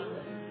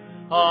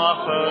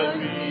 offered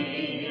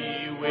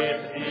me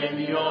within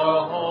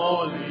your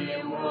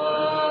holy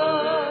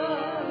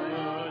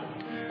word.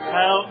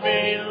 Help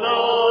me,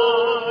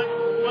 Lord,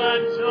 when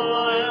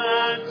joy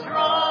and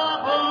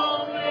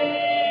trouble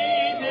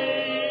meeting,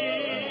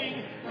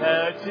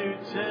 ere to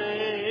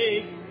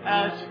take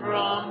as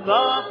from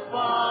the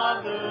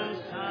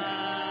Father's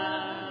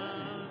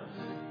hand,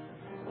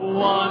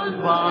 one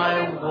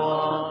by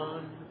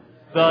one,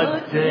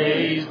 the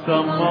days,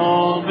 the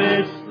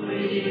moments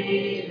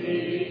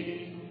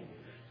fleeting,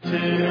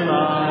 till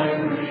I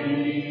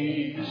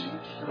reach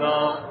the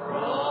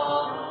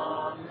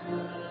promised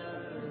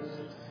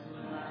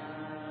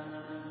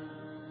land.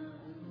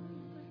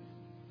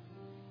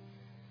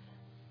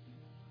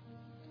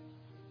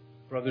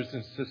 Brothers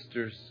and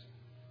sisters,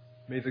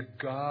 may the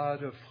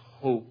God of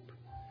hope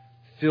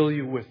fill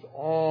you with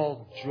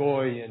all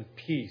joy and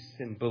peace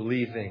in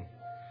believing,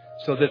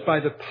 so that by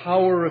the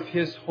power of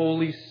His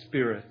Holy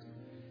Spirit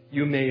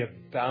you may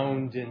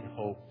abound in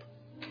hope.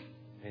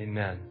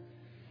 Amen.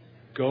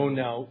 Go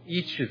now,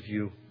 each of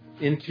you,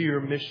 into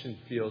your mission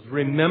field,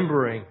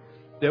 remembering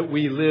that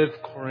we live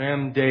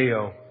coram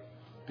Deo,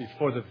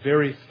 before the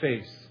very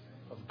face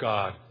of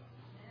God.